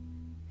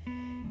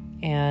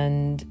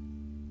 And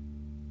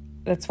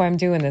that's why I'm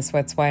doing this.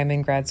 That's why I'm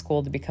in grad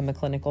school to become a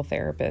clinical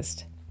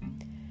therapist.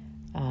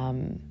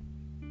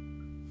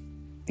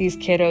 These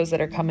kiddos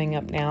that are coming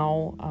up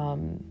now,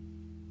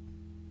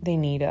 they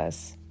need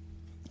us.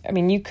 I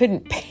mean, you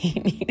couldn't pay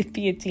me to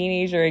be a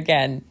teenager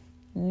again.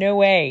 No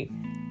way.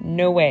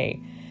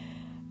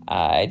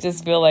 I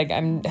just feel like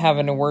I'm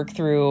having to work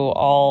through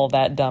all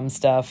that dumb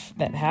stuff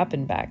that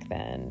happened back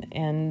then.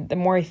 And the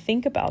more I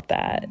think about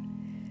that,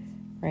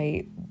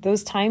 right,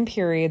 those time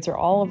periods are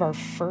all of our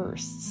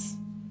firsts,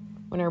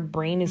 when our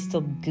brain is still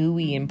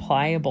gooey and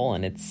pliable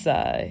in its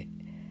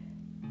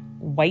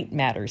white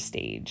matter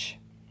stage.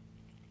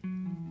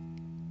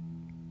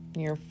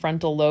 Your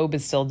frontal lobe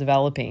is still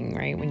developing,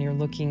 right? When you're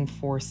looking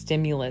for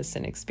stimulus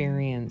and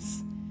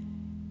experience,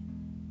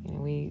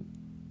 we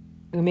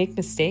make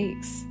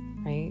mistakes,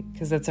 right?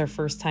 Because that's our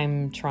first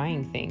time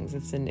trying things.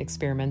 It's an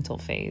experimental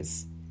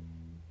phase.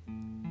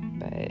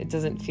 But it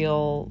doesn't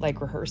feel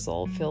like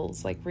rehearsal. It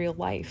feels like real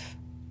life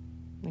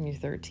when you're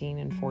 13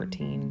 and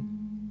 14.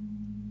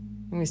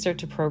 And we start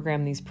to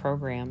program these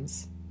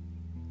programs.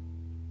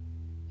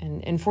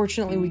 And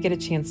fortunately, we get a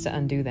chance to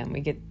undo them.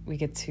 We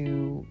get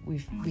to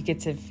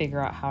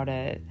figure out how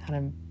to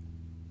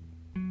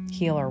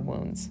heal our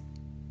wounds.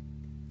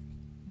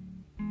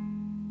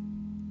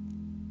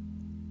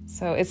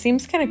 So it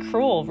seems kind of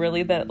cruel,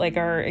 really, that like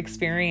our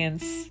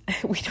experience,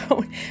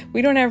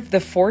 we don't have the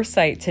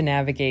foresight to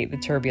navigate the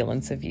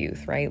turbulence of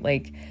youth, right?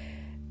 Like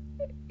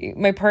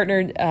my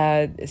partner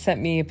sent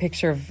me a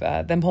picture of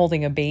them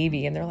holding a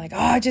baby, and they're like, "Oh,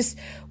 I just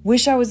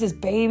wish I was this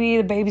baby.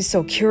 The baby's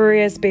so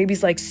curious.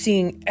 Baby's like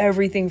seeing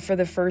everything for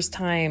the first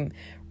time,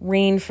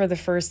 rain for the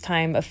first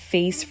time, a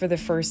face for the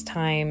first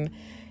time,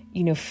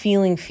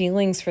 feeling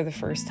feelings for the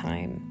first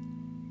time."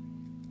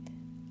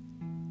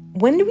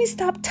 When do we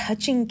stop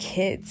touching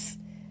kids?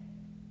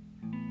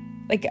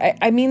 Like,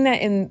 I mean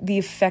that in the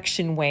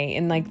affection way,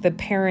 in like the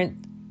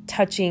parent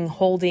touching,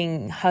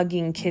 holding,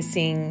 hugging,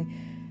 kissing,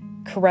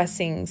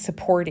 caressing,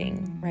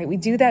 supporting, right? We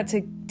do that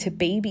to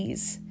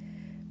babies.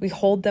 We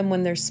hold them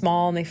when they're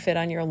small and they fit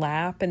on your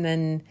lap, and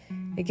then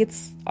it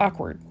gets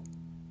awkward,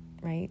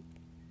 right?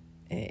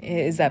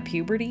 Is that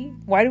puberty?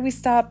 Why do we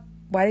stop?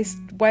 Why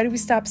do we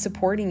stop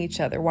supporting each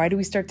other? Why do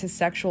we start to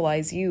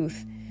sexualize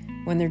youth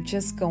when they're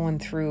just going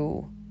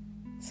through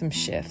some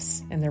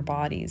shifts in their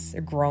bodies?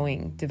 They're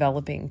growing,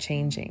 developing,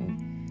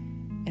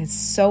 changing. And it's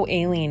so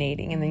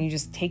alienating. And then you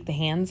just take the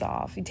hands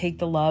off. You take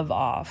the love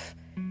off.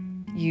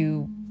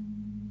 You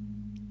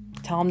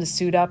tell them to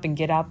suit up and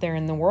get out there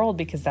in the world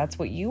because that's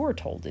what you were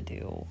told to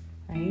do,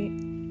 right?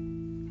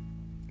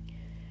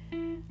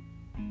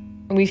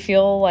 And we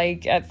feel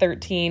like at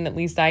 13, at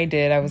least I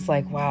did, I was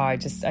like, wow, I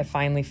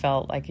finally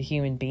felt like a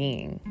human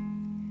being.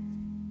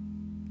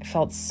 I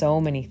felt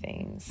so many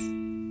things.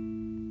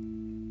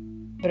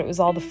 But it was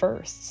all the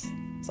firsts.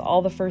 It's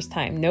all the first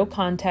time. No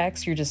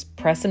context. You're just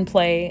press and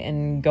play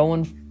and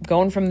going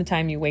from the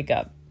time you wake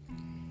up.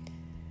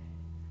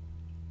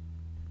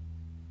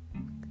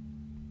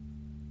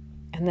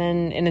 And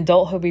then in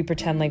adulthood, we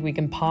pretend like we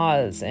can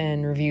pause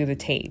and review the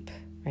tape,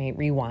 right?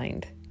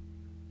 Rewind.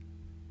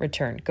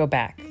 Return. Go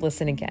back.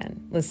 Listen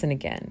again. Listen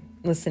again.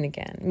 Listen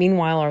again.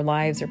 Meanwhile, our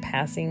lives are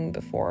passing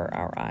before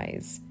our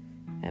eyes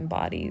and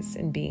bodies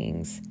and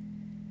beings,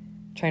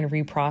 trying to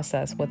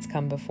reprocess what's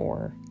come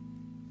before.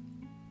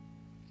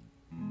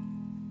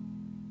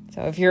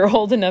 So if you're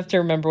old enough to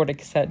remember what a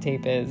cassette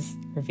tape is,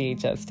 or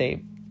VHS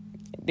tape,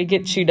 they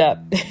get chewed up.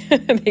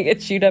 They get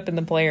chewed up in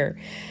the player.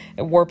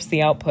 It warps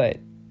the output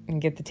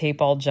and get the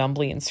tape all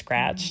jumbly and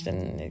scratched,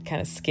 and it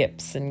kind of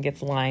skips and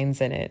gets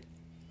lines in it.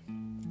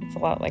 It's a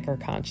lot like our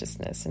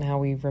consciousness and how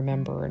we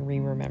remember and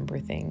re-remember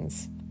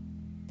things.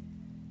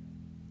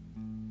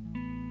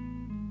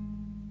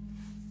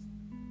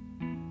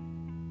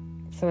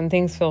 So when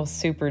things feel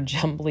super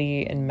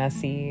jumbly and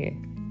messy,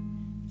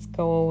 let's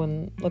go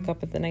and look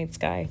up at the night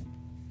sky.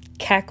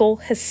 Cackle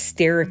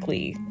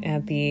hysterically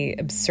at the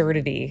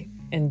absurdity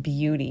and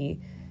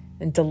beauty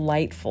and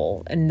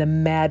delightful and the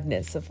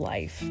madness of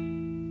life.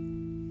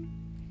 And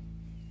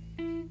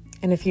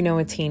if you know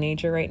a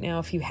teenager right now,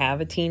 if you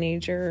have a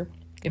teenager,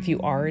 if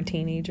you are a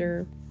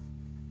teenager,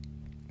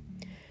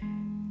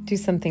 do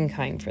something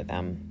kind for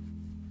them.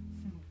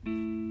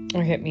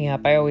 Or hit me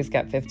up. I always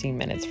got 15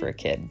 minutes for a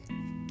kid.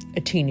 A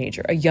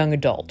teenager, a young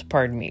adult,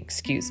 pardon me,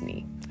 excuse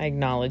me. I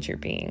acknowledge your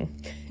being.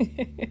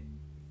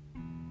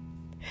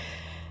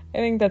 I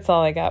think that's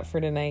all I got for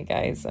tonight,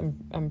 guys.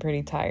 I'm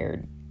pretty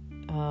tired.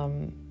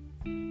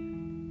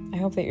 I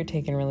hope that you're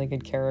taking really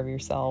good care of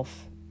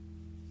yourself.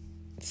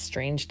 It's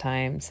strange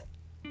times.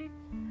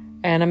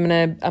 And I'm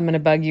gonna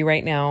bug you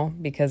right now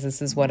because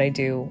this is what I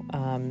do.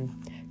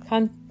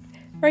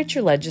 Write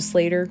your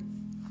legislator,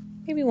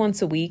 maybe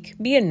once a week.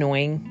 Be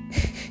annoying.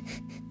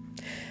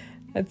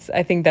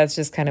 I think that's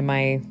just kind of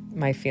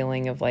my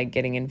feeling of like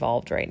getting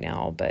involved right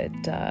now. But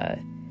I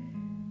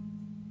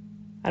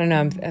don't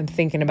know. I'm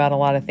thinking about a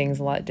lot of things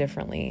a lot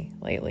differently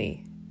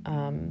lately.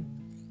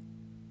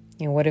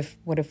 What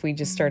if we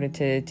just started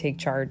to take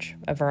charge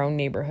of our own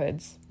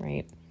neighborhoods,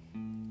 right?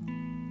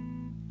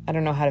 I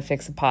don't know how to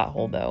fix a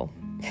pothole though.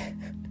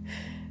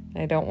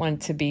 I don't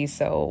want to be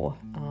so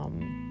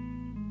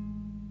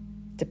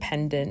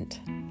dependent,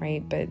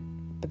 right? But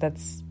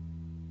that's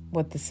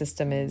what the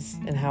system is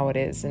and how it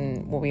is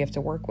and what we have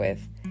to work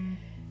with.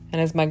 And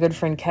as my good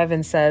friend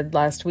Kevin said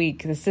last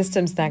week, the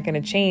system's not going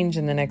to change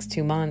in the next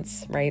 2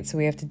 months, right? So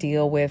we have to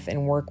deal with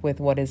and work with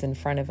what is in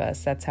front of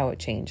us. That's how it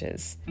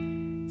changes.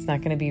 It's not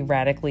going to be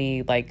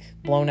radically like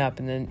blown up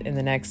in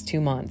the next 2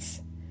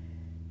 months.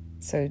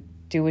 So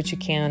do what you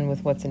can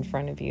with what's in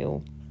front of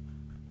you.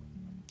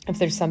 If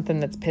there's something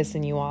that's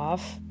pissing you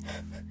off,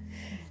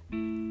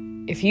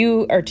 if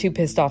you are too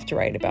pissed off to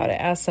write about it,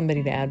 ask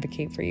somebody to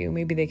advocate for you.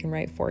 Maybe they can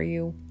write for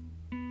you.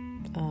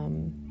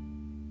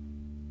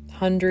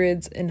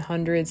 Hundreds and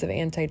hundreds of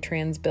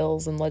anti-trans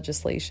bills and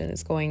legislation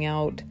is going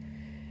out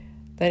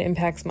that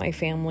impacts my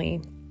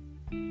family.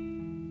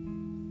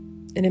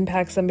 It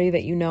impacts somebody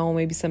that you know,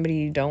 maybe somebody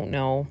you don't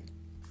know.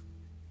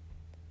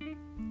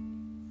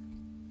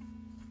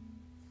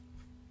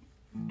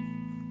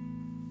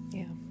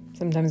 Yeah,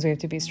 sometimes we have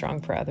to be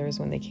strong for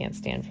others when they can't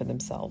stand for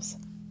themselves.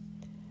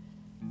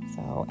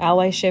 So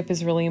allyship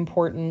is really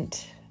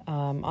important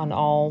on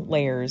all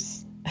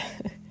layers.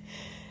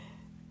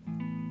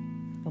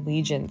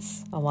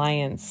 Allegiance,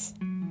 alliance,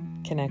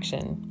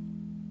 connection.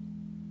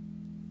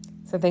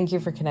 So thank you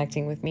for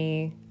connecting with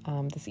me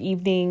this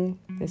evening,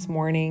 this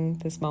morning,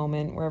 this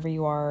moment, wherever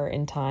you are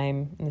in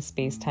time, in the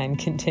space-time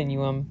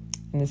continuum,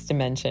 in this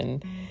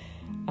dimension.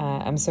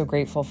 I'm so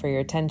grateful for your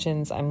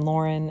attentions. I'm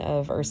Lauren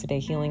of Ursa Day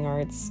Healing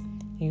Arts.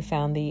 You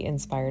found the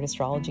Inspired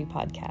Astrology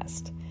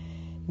podcast.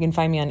 You can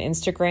find me on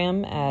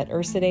Instagram at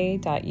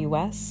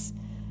ursaday.us.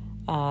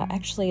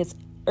 Actually, it's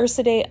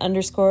ursaday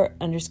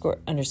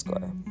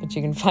 ____. But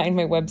you can find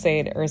my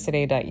website at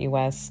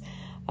ursaday.us.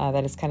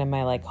 That is kind of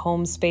my like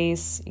home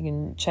space. You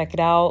can check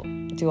it out,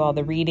 do all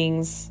the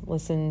readings,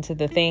 listen to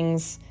the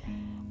things.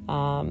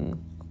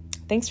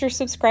 Thanks for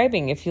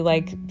subscribing. If you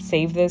like,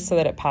 save this so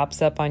that it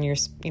pops up on your,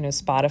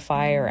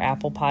 Spotify or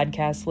Apple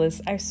Podcast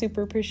list. I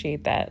super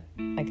appreciate that.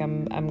 Like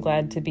I'm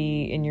glad to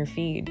be in your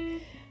feed.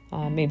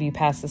 Maybe you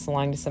pass this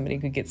along to somebody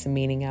who could get some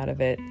meaning out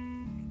of it.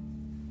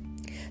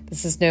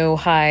 This is no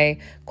high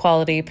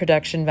quality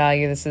production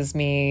value. This is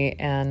me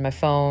and my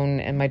phone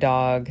and my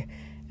dog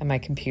and my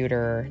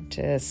computer,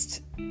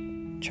 just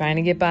trying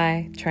to get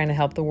by, trying to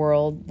help the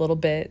world a little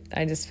bit.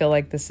 I just feel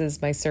like this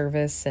is my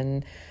service,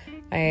 and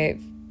I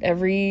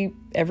every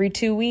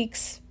 2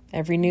 weeks,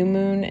 every new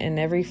moon and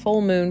every full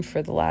moon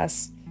for the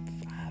last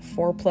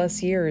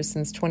 4+ years,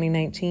 since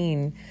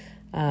 2019,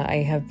 I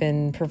have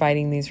been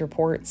providing these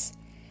reports.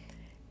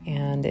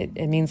 And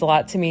it means a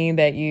lot to me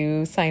that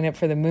you sign up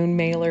for the moon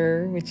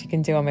mailer, which you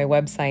can do on my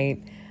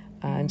website,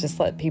 and just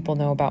let people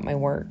know about my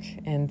work.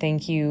 And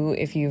thank you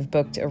if you've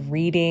booked a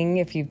reading,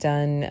 if you've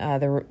done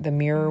the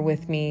mirror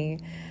with me,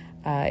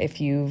 if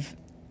you've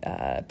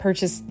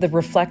purchased the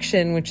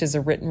reflection, which is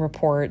a written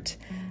report,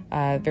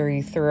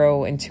 very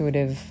thorough,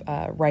 intuitive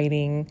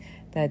writing.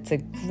 That's a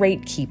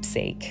great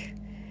keepsake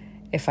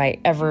if I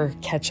ever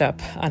catch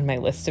up on my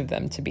list of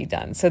them to be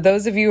done. So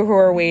those of you who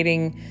are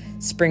waiting,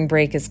 spring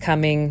break is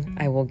coming.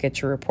 I will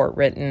get your report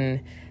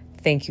written.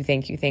 Thank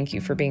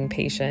you for being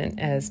patient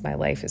as my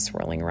life is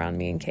swirling around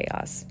me in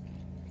chaos.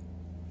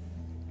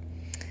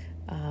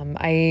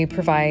 I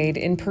provide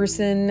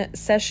in-person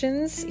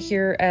sessions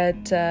here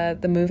at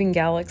the Moving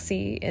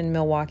Galaxy in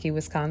Milwaukee,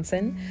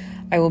 Wisconsin.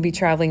 I will be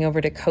traveling over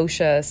to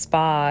Kosha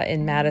Spa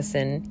in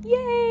Madison.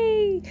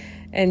 Yay!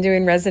 And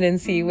doing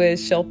residency with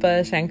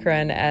Shilpa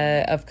Shankaran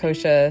of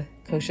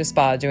Kosha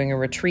Spa, doing a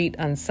retreat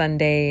on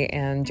Sunday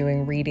and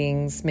doing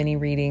readings, mini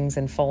readings,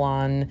 and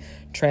full-on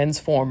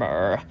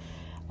transformer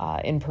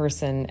in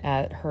person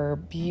at her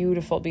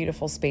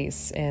beautiful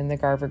space in the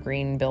Garver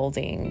Green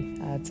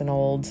building. It's an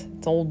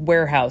old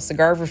warehouse, a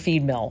Garver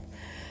feed mill.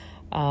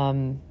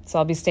 So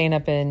I'll be staying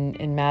up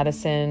in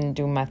Madison,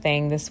 doing my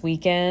thing this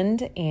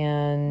weekend,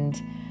 and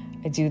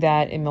I do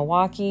that in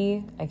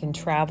Milwaukee. I can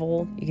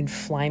travel. You can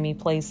fly me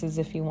places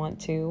if you want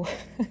to.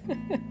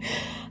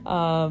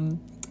 I'm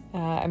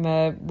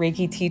a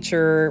Reiki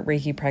teacher,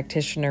 Reiki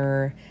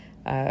practitioner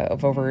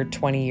of over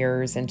 20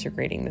 years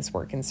integrating this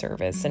work and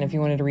service. And if you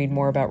wanted to read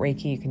more about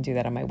Reiki, you can do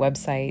that on my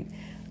website.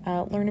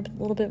 Learn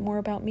a little bit more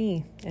about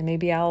me, and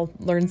maybe I'll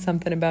learn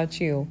something about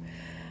you.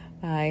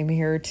 I'm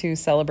here to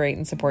celebrate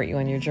and support you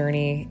on your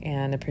journey,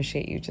 and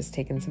appreciate you just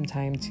taking some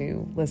time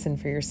to listen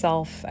for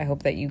yourself. I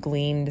hope that you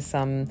gleaned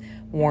some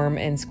warm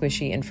and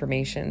squishy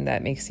information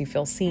that makes you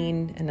feel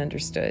seen and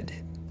understood,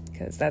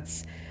 because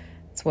that's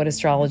what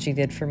astrology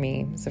did for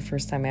me. It's the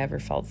first time I ever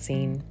felt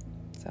seen.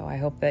 So I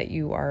hope that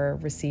you are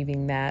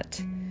receiving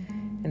that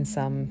in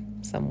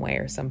some way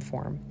or some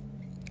form.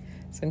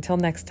 So until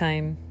next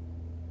time,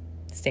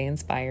 stay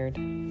inspired.